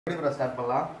Start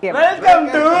Welcome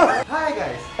to Hi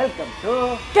guys. Welcome to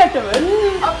Kettaven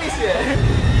Official.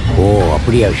 Oh,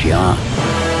 அப்படியே விஷயம்.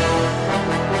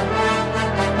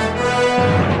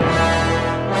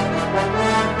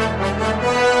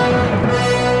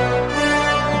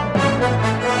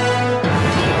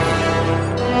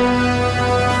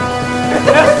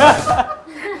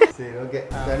 சரி okay.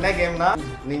 என்ன கேம்னா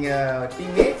நீங்க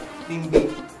டீம் A, டீம் B.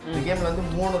 இந்த கேம்ல வந்து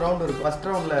 3 ரவுண்ட் இருக்கு. ஃபர்ஸ்ட்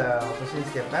ரவுண்ட்ல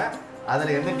क्वेश्चंस கேட்பேன்.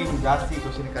 அதுல எந்த டீம் ஜாஸ்தி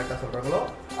क्वेश्चन கரெக்ட்டா சொல்றாங்களோ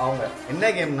அவங்க. என்ன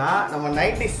கேம்னா நம்ம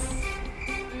 90s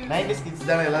கிட்ஸ்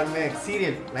தான எல்லாரும்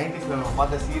சீரியல் 90sல நம்ம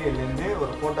பார்த்த சீரியல்ல இருந்து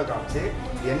ஒரு போட்டோ காமிச்சு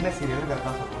என்ன சீரியல்னு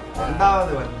கரெக்ட்டா சொல்றோம்.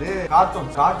 ரெண்டாவது வந்து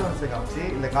கார்ட்டூன்ஸ் காமிச்சு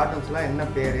இந்த கார்ட்டூன்ஸ்லாம் என்ன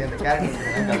பேரு அந்த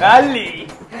கேரக்டர்ஸ் Rally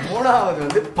மூணாவது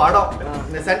வந்து படம்.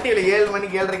 இந்த சன் டிவில 7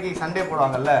 மணிக்கு 7:30க்கு சண்டே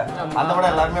போடுவாங்கல்ல அந்த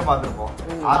படம் எல்லாருமே பார்த்திருப்போம்.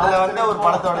 அதுல வந்து ஒரு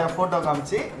படத்தோட போட்டோ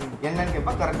காமிச்சு என்னன்னு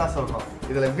கேப்பா கரெக்ட்டா சொல்றோம்.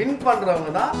 இதுல வின்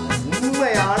பண்றவங்க தான்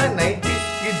உண்மையான 90s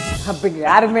கிட்ஸ். அப்ப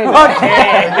யாருமே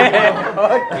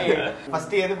ஓகே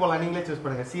ஃபர்ஸ்ட் எது போலாம் நீங்களே சூஸ்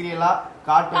பண்ணுங்க. சீரியலா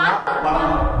கார்ட்டூனா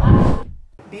படமா?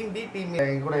 டீம் டி டீம் A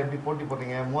கூட எப்படி போட்டி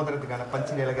போடுறீங்க மோதிரத்துக்கான பஞ்ச்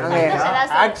டயலாக்?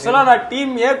 ஆக்சுவலா நான்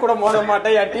டீம் A கூட மோத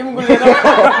மாட்டேன். என் டீமுக்குள்ளே தான்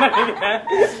நினைக்கிறேன்.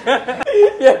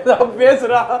 ஏதோ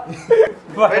பேசுறா.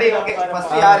 ரெடி ஓகே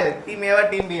ஃபர்ஸ்ட் யாரு டீம் A வா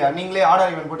டீம் B? நீங்களே ஆர்டர்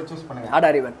ஈவென்ட் போட்டு சூஸ் பண்ணுங்க.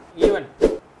 ஆர்டர் ஈவன்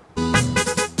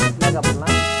என்ன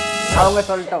பண்ணலாம் அவங்க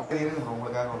சொல்லிட்டோம். இருங்க bro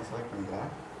உங்களுக்காக ஒரு செலக்ட் பண்ணிக்கிறேன்.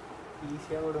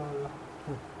 ஈஸியா விடுவாங்க.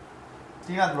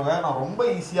 ஸ்ரீநாத் ப்ரோ நான் ரொம்ப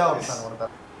ஈஸியா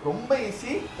ஒருத்தர் ரொம்ப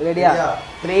ஈஸி. ரெடியா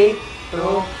 3 2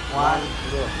 1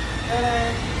 go.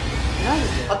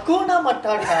 அக்கூனா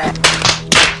மட்டாடா.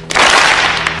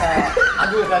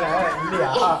 அது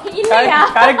இல்லையா?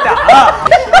 கரெக்ட்டா?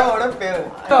 ஷோட பேரு.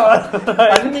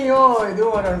 தண்ணியோ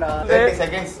இதுவும் வரும்டா. 30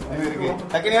 seconds இருக்கு.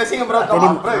 செகண்ட் யோசிங்க bro.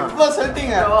 கம் bro இவ்ளோ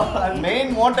சொல்லிட்டீங்க.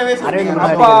 மெயின் மோட்டிவே சொல்லுங்க.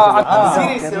 அப்பா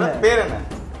சீரிஸோட பேர் என்ன?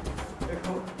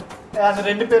 அந்த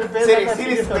ரெண்டு பேர் பேர் சரி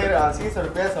சீரிஸ் பேர் சீரிஸோட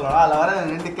பேர் சொல்லலாம். அதுல வர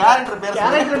ரெண்டு கேரக்டர் பேர்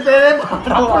பேரே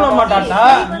சொல்ல மாட்டாடா.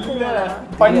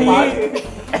 பண்ணி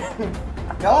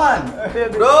come on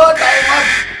bro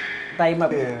time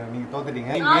up நீங்க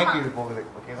தோத்துட்டீங்க. மேக் இது போகுது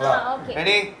ஓகேங்களா?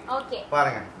 ரெடி ஓகே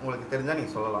பாருங்க உங்களுக்கு தெரிஞ்சா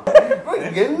நீங்க சொல்லலாம்.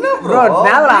 என்ன bro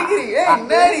நேரா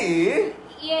என்னடி இரு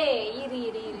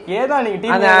ஏதா நீங்க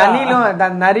டீம் அந்த அணிலும்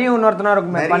நரியும் இன்னொருத்தனா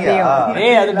இருக்குமே பண்ணியும்.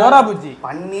 ஏய் அது டோரா புஜ்ஜி.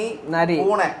 பண்ணி நரி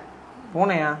பூனை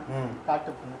பூனையா காட்டு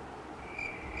பூனை.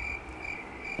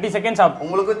 30 செகண்ட்ஸ் ஆப்.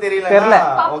 உங்களுக்கு தெரியல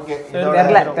ஓகே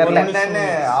தெரியல என்னன்னு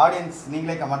ஆடியன்ஸ்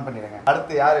நீங்களே கமெண்ட் பண்ணிடுங்க.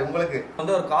 அடுத்து யாரு உங்களுக்கு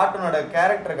வந்து ஒரு கார்ட்டூனோட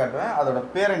கேரக்டர் காட்டுவேன் அதோட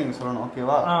பேரை நீங்க சொல்லணும்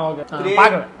ஓகேவா? Okay 3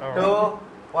 2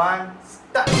 1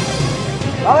 start.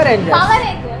 பவர்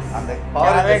ரேஞ்சர்ஸ் அந்த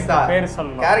பவர் ரேஞ்சர்ஸ் பேர்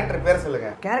சொல்லணும். கேரக்டர் பேர் சொல்லுங்க.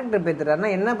 கேரக்டர் பேர்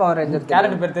தெரியறனா என்ன பவர் ரேஞ்சர்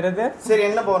கேரக்டர் பேர் தெரியுது? சரி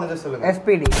என்ன பவர் ரேஞ்சர் சொல்லுங்க.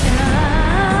 SPD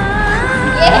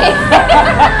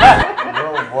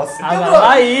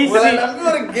அதெல்லாம் ஈஸி.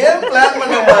 ஒரு கேம் பிளான்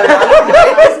பண்ண பாருங்க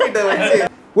கிட்ட வச்சு.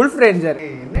 உல்ஃப் ரேஞ்சர்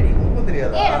என்னடி உங்களுக்கு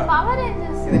தெரியாதா? பவர்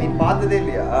ரேஞ்சர்ஸ் இத நீ பார்த்ததே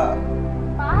இல்லையா?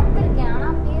 பார்த்திருக்கேன் ஆனா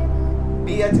பேரு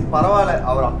டிஆச்சி பரவாயில்லை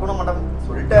அவர் அப்புறம் மட்டும்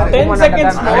சொல்லிட்டாரு. 10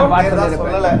 seconds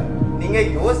சொல்லல நீங்க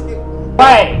யோசிக்க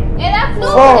 5 ஏதா க்ளூ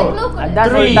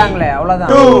அதான் சொல்லிட்டாங்களே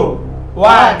அவ்வளவுதான். 2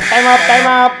 1 டைம்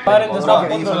அப் பவர் ரேஞ்சர்ஸ் ஸ்டாப்.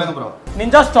 நீங்க சொல்லுங்க bro.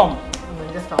 Ninja storm.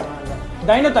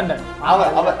 Dino Thunder.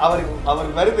 அவர்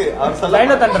வருது அவர் சொல்ல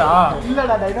டைனோ தண்டரா?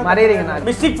 இல்லடா டைனோ மறியறீங்க நான்.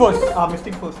 Mystic force.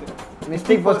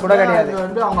 மிஸ்டேக் போஸ் கூட கிடையாது.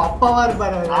 வந்து அவங்க அப்பாவா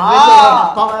இருப்பாரு.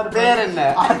 அப்பாவா பேர் என்ன?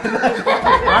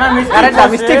 ஆனா கரெக்ட்டா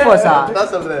மிஸ்டேக் போஸா?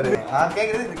 அதான் சொல்றாரு.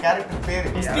 கேக்குறது இந்த கேரக்டர் பேர்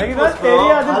மிஸ்டிக் ஃபோர்ஸ்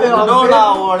தெரியாது.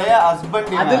 லோனாவோட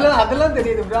ஹஸ்பண்ட். அதெல்லாம்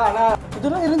தெரியுது bro. ஆனா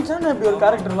இதெல்லாம் இருந்துச்சா இப்படி ஒரு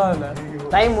கேரக்டர்லாம் இல்ல.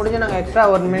 டைம் முடிஞ்சு நாங்க எக்ஸ்ட்ரா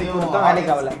 1 மினிட் கொடுத்தோம்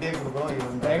வேலைக்கு ஆவல.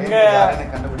 எங்க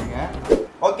யாரன்னு கண்டுபிடிங்க.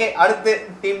 ஓகே அடுத்து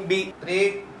team B 3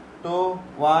 2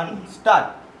 1 start.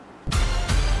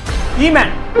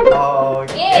 ஈமேன்.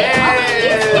 Okay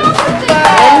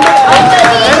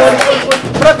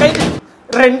bro கை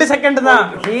 2 செகண்ட் தான்.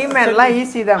 ஹீமன்லாம்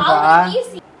ஈஸி தான்ப்பா.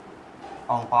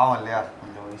 அவன் பாவம் இல்லையா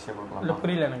கொஞ்சம் ஈஸியா இல்ல கொடுக்கலாம்.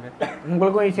 புரியல எனக்கு.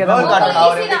 உங்களுக்கும் ஈஸியா ரோல் தான். கார்ட்டூன்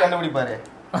அவர் எப்படி கண்டுபிடிப்பாரு?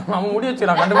 அவன் முடி வச்சு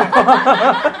நான் கண்டுபிடிப்பேன்.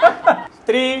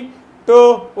 3 2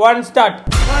 1 ஸ்டார்ட்.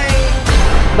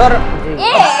 டோர்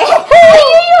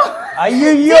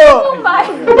ஐயோ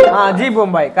ஜி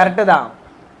பொம்பாய் கரெக்ட் தான்.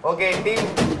 ஓகே டீம்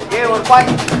A ஒரு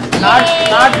பாயிண்ட்.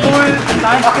 Not cool.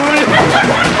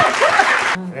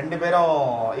 ரெண்டு பேரும்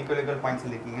ஈக்குவல் பாயிண்ட்ஸ்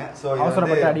இருக்கீங்க. சோ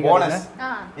அவசரப்பட்டு இது அடிக்காதீங்க. போனஸ்.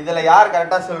 இதுல யார்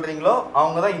கரெக்ட்டா சொல்றீங்களோ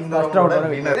அவங்க தான் இந்த ரவுண்டோட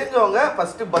வின்னர். தெரிஞ்சவங்க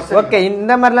ஃபர்ஸ்ட் பஸ். ஓகே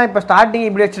இந்த மாதிரிலாம் இப்ப ஸ்டார்டிங்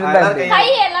இப்படி வச்சிருந்தா கை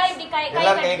எல்லாம் இப்படி கை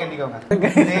எல்லாரும் கை கட்டிக்கோங்க.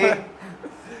 3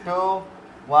 2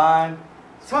 1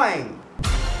 ஸ்வைங்.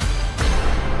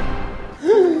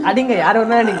 அடிங்க யார்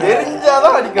வேணா அடிங்க.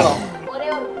 தெரிஞ்சாதான் அடிக்கணும். ஒரே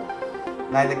ஒரு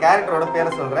நான் இந்த கேரக்டரோட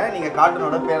பேரை சொல்றேன் நீங்க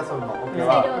கார்ட்டூனோட பேரை சொல்லணும்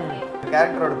ஓகேவா?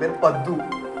 கேரக்டரோட பேர் பத்து.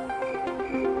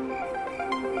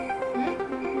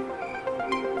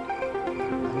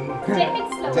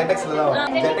 ஜெட்டெக்ஸ்ல தான்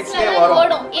வரும். ஜெட்டெக்ஸ்லயே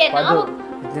வரும்.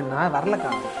 இது நான்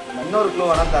வரலக்கா. இன்னொரு க்ளூ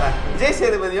வேணா தரேன். விஜய்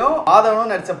சேதுபதியும்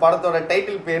ஆதவனும் நடிச்ச படத்தோட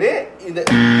டைட்டில் பேரு இது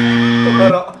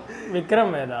வரும்.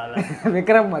 விக்ரம் வேதாள.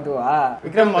 விக்ரம் மதுவா?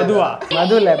 விக்ரம் மதுவா?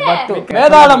 மது இல்ல பத்து.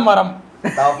 வேதாளம் மரம்.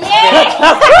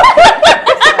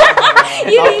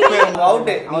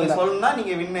 அவுட். நீங்க சொல்லணும்னா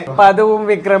நீங்க வின்னு. பதுவும்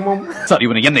விக்ரமும். சார்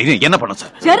இவனை என்ன பண்ண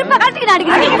சார்? செருப்ப காட்டிட்டு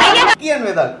அடிக்கிறீங்க. விக்கியன்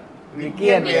வேதாள்.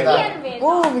 விக்கியன் வேதாள். ஓ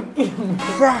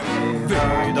விக்ரம்.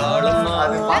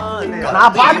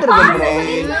 நான் பாத்துர்க்கேன்.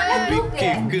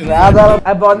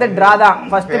 அப்ப வந்து டிரா தான்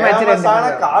ஃபர்ஸ்ட் மேட்ச் ரெண்டான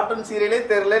கார்ட்டூன் சீரியலே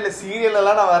தெரியல இல்ல சீரியல்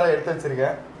எல்லாம் நான் வேற எடுத்து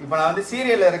வச்சிருக்கேன். இப்போ நான் வந்து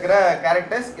சீரியல்ல இருக்கிற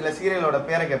கேரக்டர்ஸ் இல்ல சீரியலோட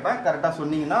பேரை கேட்பேன். கரெக்ட்டா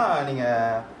சொன்னீங்கன்னா நீங்க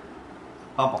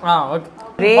பாப்போம்.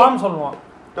 ஓகே. ஃபார்ம் சொல்லுவோம்.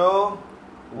 2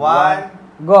 1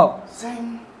 கோ.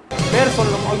 பேர்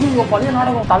சொல்லுங்க. ஐயோ பழைய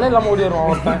நாடகம் தலையில ஓடிறோம்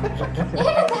ஒருத்தன்.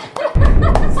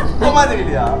 சுத்தமா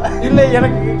தெரியலையா? இல்ல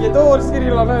எனக்கு ஏதோ ஒரு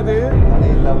சீரியல் ஆனா அது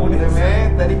தலையில ஒண்ணுமே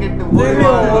தரிக்கட்டு போய்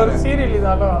ஒரு சீரியல்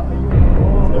இதால.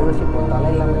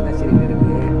 தலையில என்ன சீரியல்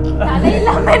இருக்கு? தலையில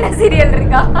என்ன சீரியல்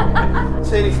இருக்கா?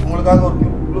 சரி உங்களுக்காக ஒரு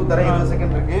க்ளூ தரேன். 20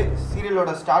 செகண்ட் இருக்கு.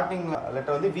 சீரியலோட ஸ்டார்டிங்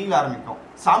லெட்டர் வந்து வீல ஆரம்பிக்கும்.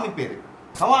 சாமி பேரு.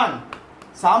 Come on.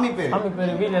 சாமி பேரு. சாமி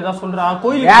பேரு வீல ஏதா சொல்றா.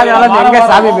 கோயில் வேதாளம் எங்க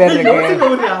சாமி பேர் இருக்கு?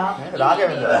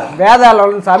 ராகவேந்திரா.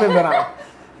 வேதாளம் சாமி பேரா?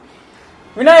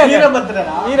 விநாயகர்.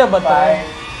 வீரபத்ரனா? வீரபத்ரன்.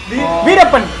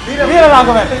 வீரப்பன்.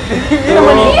 வீரராகவன்.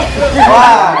 வீரமணி.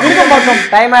 வீரம்பாக்கம்.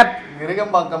 டைம் அப்.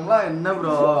 விருகம்பாக்கம்லாம் என்ன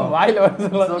ப்ரோ? வாயில வந்து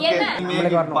ஓகே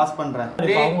உங்களுக்கு வரணும். பாஸ் பண்றேன்.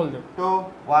 3 2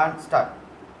 1 ஸ்டார்ட்.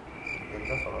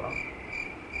 என்ன சொல்லலாம்?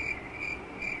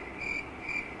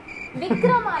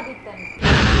 விக்ரமாதித்தன்.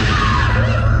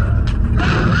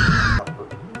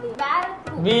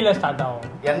 வீல ஸ்டார்ட் ஆகும்.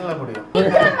 என்னல முடியும்?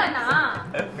 விக்ரமனா?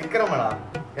 விக்ரமனா?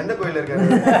 எந்த கோயில்ல இருக்காரு?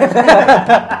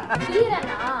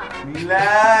 வீரனா? இல்ல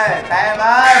டைம்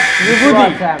அப். விபூதி.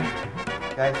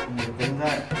 गाइस உங்களுக்கு தெரிஞ்சா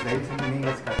லைவ் செஞ்சு நீங்க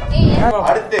ஸ்டார்ட்.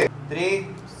 அடுத்து 3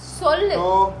 சொல்லு.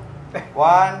 2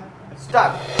 1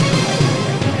 ஸ்டார்ட்.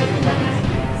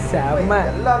 செம்ம.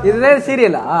 இதுதான்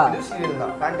சீரியலா? இது சீரியல்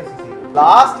தான். Fantasy serial.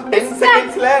 லாஸ்ட் 10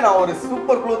 செகண்ட்ஸ்ல நான் ஒரு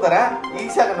சூப்பர் க்ளூ தரேன்.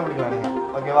 ஈஸியா கண்டுபிடிக்கலாம் நீங்க.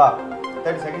 ஓகேவா?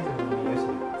 30 செகண்ட்ஸ் இருக்கு நீங்க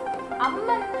யோசிங்க.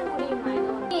 அம்மன் முடியுமா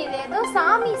இது? இது ஏதோ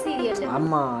சாமி சீரியல்.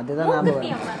 ஆமா அதுதான் ஞாபகம்.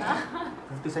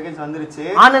 50 செகண்ட்ஸ் வந்துருச்சு.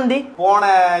 ஆனந்தி. போன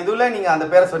இதுல நீங்க அந்த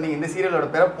பேரை சொன்னீங்க. இந்த சீரியலோட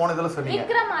பேரை போன இதுல சொன்னீங்க.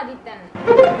 விக்ரமாதித்தன்.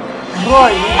 ப்ரோ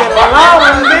இதெல்லாம்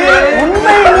வந்து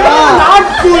உண்மையிலேயே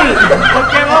நாட் கூல்.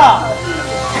 ஓகேவா?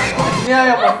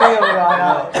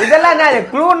 இதெல்லாம் என்ன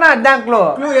க்ளூனா அதான் க்ளூ.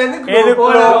 எது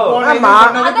க்ளூ? ஆமா.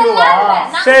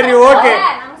 சரி ஓகே.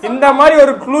 இந்த மாதிரி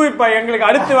ஒரு க்ளூ இப்ப எங்களுக்கு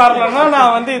அடுத்து வரலன்னா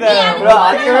நான் வந்து இத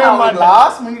அதுவே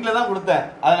லாஸ்ட் மினிட்ல தான் கொடுத்தேன்.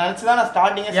 அத நினைச்சு தான் நான்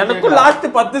ஸ்டார்டிங்கே எனக்கு லாஸ்ட்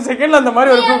 10 செகண்ட்ல அந்த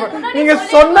மாதிரி ஒரு க்ளூ. நீங்க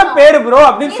சொன்ன பேரு ப்ரோ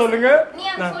அப்படின்னு சொல்லுங்க. நீ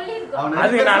அங்க சொல்லி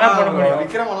அதுக்கு நான் என்ன பண்ண முடியும்?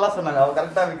 விக்ரம் எல்லாம் சொன்னாங்க. அவ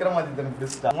கரெக்ட்டா விக்ரமாதித்தன்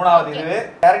பிடிச்சிட்டா. மூணாவது இது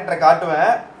கேரக்டரை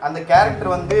காட்டுவேன். அந்த கேரக்டர்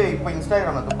வந்து இப்போ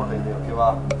இன்ஸ்டாகிராம்ல போட்டோ இது ஓகேவா?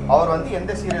 அவர் வந்து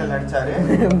எந்த சீரியல் நடிச்சாரு?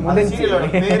 அந்த சீரியலோட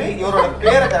பேரு இவரோட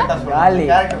பேரை கரெக்ட்டா சொல்லுங்க.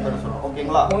 கேரக்டர் பேரை சொல்லுங்க.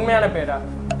 ஓகேங்களா? உண்மையான பேரா?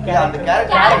 அந்த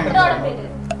கேரக்டரோட பேரு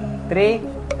 3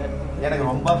 எனக்கு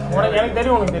ரொம்ப எனக்கு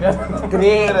தெரியும் உனக்கு தெரியாது.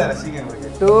 3 ரசிகன் இருக்கு.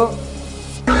 2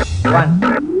 1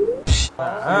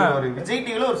 ஒரு விஜய்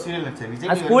டிவில ஒரு serial நடிச்சாரு. Vijay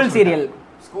TV school serial.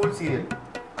 School serial.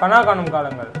 கனா காணும்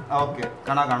காலங்கள். ஓகே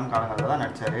கனா காணும் காலங்கள் தான்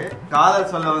நடிச்சாரு. காதல்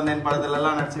சொல்ல வந்தேன் படத்துல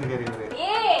எல்லாம் நடிச்சிருக்காரு இவரு.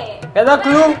 ஏதா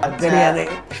க்ளூ தெரியாது.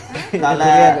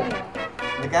 தெரியாது.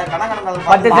 இந்த கனா காணும்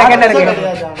காலங்கள் 10 செகண்ட் இருக்கு.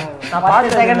 நான் 10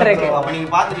 செகண்ட் இருக்கு. அப்ப நீங்க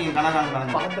பாத்துட்டீங்க கனா காணும்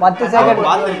காலங்கள். 10 செகண்ட்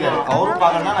பாத்துட்டீங்க. அவரு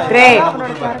பார்க்கறனா நான் 3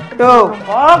 2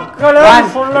 பாக்கல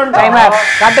சொல்லணும். Time app.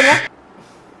 காட்டுங்க.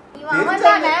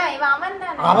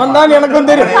 அவன் தான் எனக்கும்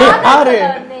தெரியும். யாரு?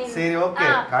 சரி ஓகே.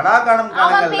 கனா காணும்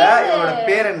காலங்கள்ல இவரோட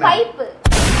பேர் என்ன? பைப்.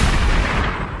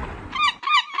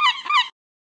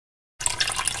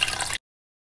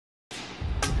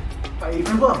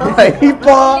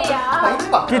 பைப்பா.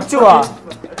 கிச்சுவா.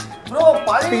 ப்ரோ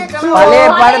பழைய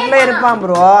படத்துல இருப்பான்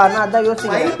ப்ரோ. ஆனா அதான்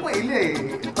யோசிங்க. பைப் இல்ல.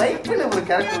 பைப்ல ஒரு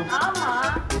கேரக்டர். ஆமா.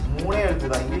 மூணே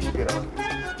எழுத்து தான் இங்கிலீஷ் பேர் அவருக்கு.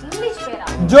 இங்கிலீஷ் பேரா?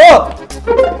 ஜோ.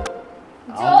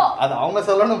 ஜோ. அது அவங்க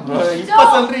சொல்லணும் ப்ரோ. இப்ப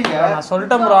சொல்றீங்க. நான்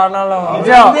சொல்லிட்டேன் ப்ரோ. ஆனாலும்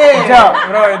ஜோ ஜோ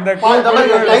ப்ரோ இந்த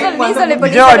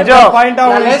ஜோ ஜோ பாயிண்ட்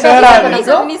அவங்களுக்கு சேராது. நீ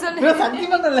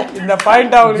சொல்லு. இந்த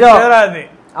பாயிண்ட் அவங்களுக்கு சேராது.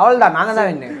 அவ்வளவுதான். நாங்க தான்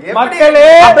வின்னு. மக்களே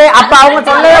அப்ப அவங்க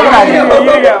சொல்லவே கூடாது.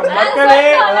 மக்களே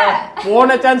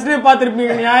போன சான்ஸ்லயும்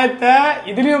பாத்திருப்பீங்க நியாயத்தை,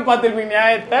 இதுலயும் பாத்திருப்பீங்க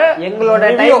நியாயத்தை. எங்களோட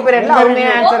டைம் பீரியட்ல அவங்க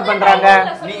ஆன்சர் பண்றாங்க.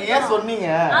 நீங்க ஏன் சொன்னீங்க?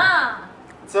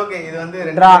 It's okay. இது வந்து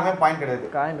ரெண்டு பேருமே பாயிண்ட் கிடையாது.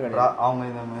 அவங்க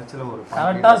இந்த மேட்ச்ல ஒரு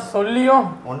கரெக்ட்டா சொல்லியும்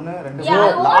 1 2 ப்ரோ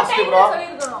லாஸ்ட்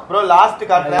ப்ரோ லாஸ்ட்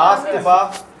காட்ல லாஸ்ட் பா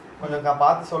கொஞ்சம்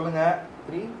பார்த்து சொல்லுங்க.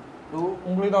 3 2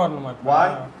 உங்களுக்கு தான் வரணுமா?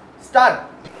 1 ஸ்டார்ட்.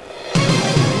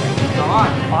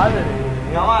 பாரு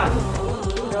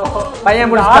பையன்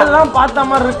முடிச்சு ஆள்லாம் பார்த்த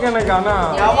மாதிரி இருக்கு எனக்கு. ஆனா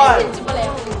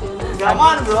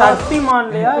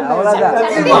சக்திமான்லையா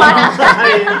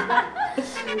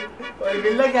ஒரு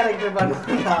வில்ல கேரக்டர்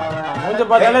பண்ணுறா கொஞ்சம்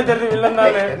பார்த்தாலே தெரிஞ்சு வில்லன்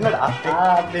தானே. என்னடா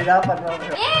அப்படிதான் பண்ணுவாங்க.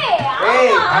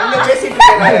 ஏய் அங்க பேசிட்டு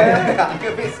இருக்க அங்க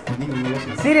பேசி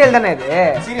நீங்க சீரியல் தானே இது?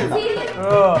 சீரியல் தான். ஓ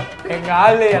எங்க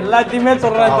ஆளு எல்லாத்தையுமே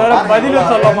சொல்றான் தவிர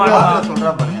பதிலும் சொல்ல மாட்டான்.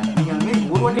 சொல்றா பாருங்க. நீங்க வந்து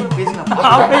ஒரு வாட்டி பேசினா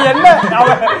அப்ப என்ன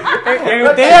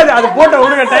எனக்கு தெரியாது. அது போட்ட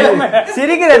விடுங்க டைம்.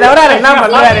 சிரிக்கிறத தவிர என்ன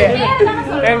பண்றாரு?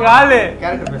 எங்க ஆளு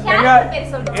கேரக்டர் பேச.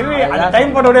 எங்க அந்த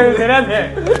டைம் போட்ட விட தெரியாது.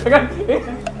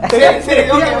 சரி சரி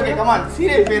okay okay come on.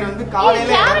 Serial பேர் வந்து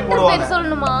காலையில எல்லாரும் போடுவாங்க.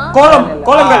 சொல்லணுமா? கோலங்கள்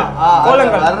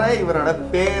கோலங்கள். வர இவரோட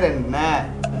பேர் என்ன?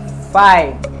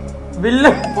 5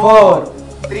 வில்லன் 4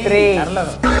 3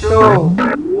 2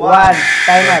 1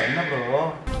 டைமர். என்ன ப்ரோ?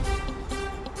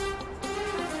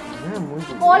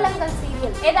 கோலங்கள்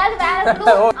சீரியல். ஏதாவது வேற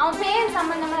clue? அவன் பேர்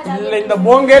சம்பந்தமா ஏதாவது? இல்ல இந்த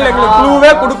போங்கேல எங்களுக்கு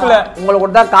க்ளூவே கொடுக்கல. உங்களுக்கு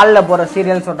கூட தான் கால்ல போற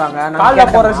சீரியல் சொல்றாங்க. நான் கால்ல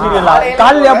போற சீரியலா?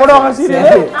 கால்ல போடுவாங்க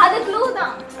சீரியல். அது clue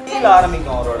தான். டீல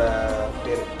ஆரம்பிக்கும் அவரோட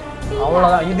பேர்.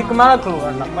 அவ்வளவுதான். இதுக்கு மேல க்ளூ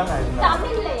வேண்டாம். நம்ம என்ன?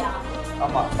 தமிழ்லயா?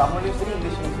 ஆமா தமிழ்லயும் சரி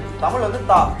இங்கிலீஷ்லயும் சரி. தமிழ் வந்து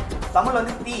தா. தமிழ்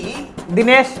வந்து தி.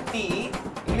 தினேஷ் டி.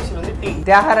 இங்கிலீஷ்ல வந்து டி.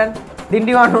 தியாகரன்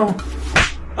திண்டிவானு.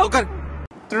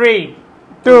 3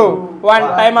 2 1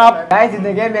 டைம் அப். गाइस இந்த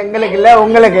கேம் எங்களுக்கு இல்ல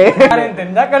உங்களுக்கு. யாரையும்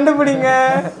தெரிஞ்சா கண்டுபிடிங்க.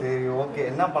 சரி ஓகே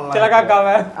என்ன பண்ணலாம்? சிலகாக்காவ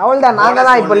அவள்தான் நாங்க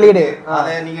தான் இப்ப லீடு. அத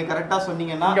நீங்க கரெக்ட்டா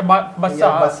சொன்னீங்கன்னா இங்க பஸ்ஸா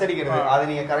பஸ் அடிக்கிறது. அத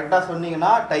நீங்க கரெக்ட்டா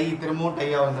சொன்னீங்கன்னா டை திரும்பவும் டை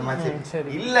ஆகும் இந்த மேட்ச். சரி.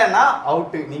 இல்லனா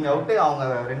அவுட். நீங்க அவுட் அவங்க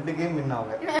 2 கேம் வின்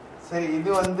ஆவாங்க. சரி இது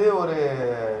வந்து ஒரு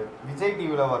விஜய்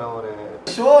டிவில வர ஒரு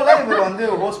ஷோல இவர் வந்து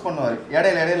ஹோஸ்ட் பண்ணுவாரு.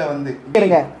 இடையில வந்து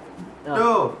இருங்க.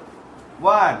 2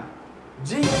 1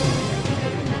 ஜி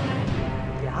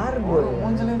யார்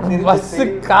போய் பஸ்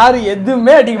கார்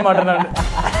எதுவுமே அடிக்க மாட்டேன் நான்.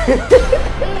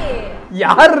 ஏய்,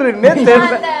 யாருன்னே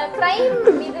தெரியல. அந்த crime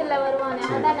இதுல வருவானே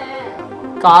அதானே?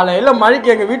 காலையில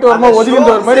மழைக்கு எங்க வீட்டு வரமா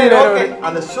ஒதுங்கிட்டு ஒரு மாதிரி இருக்காரு.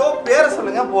 அந்த ஷோ பேரை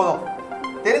சொல்லுங்க போதும்.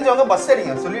 தெரிஞ்சவங்க பஸ்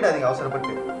அடிங்க சொல்லிடாதீங்க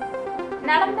அவசரப்பட்டு.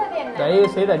 நடந்தது என்ன?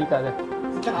 தயவு செய்து அடிக்காத.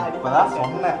 இப்பதான்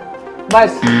சொன்னேன்.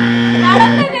 பஸ்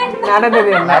நடந்தது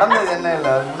என்ன? நடந்தது என்ன இல்ல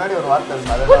அதுக்கு முன்னாடி ஒரு வார்த்தை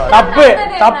இருக்கு. அதெல்லாம் தப்பு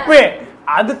தப்பு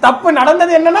அது தப்பு.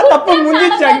 நடந்தது என்னன்னா தப்பு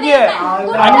முடிஞ்சிச்சு.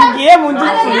 அங்கேயே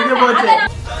முடிஞ்சிச்சு.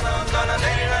 அதான்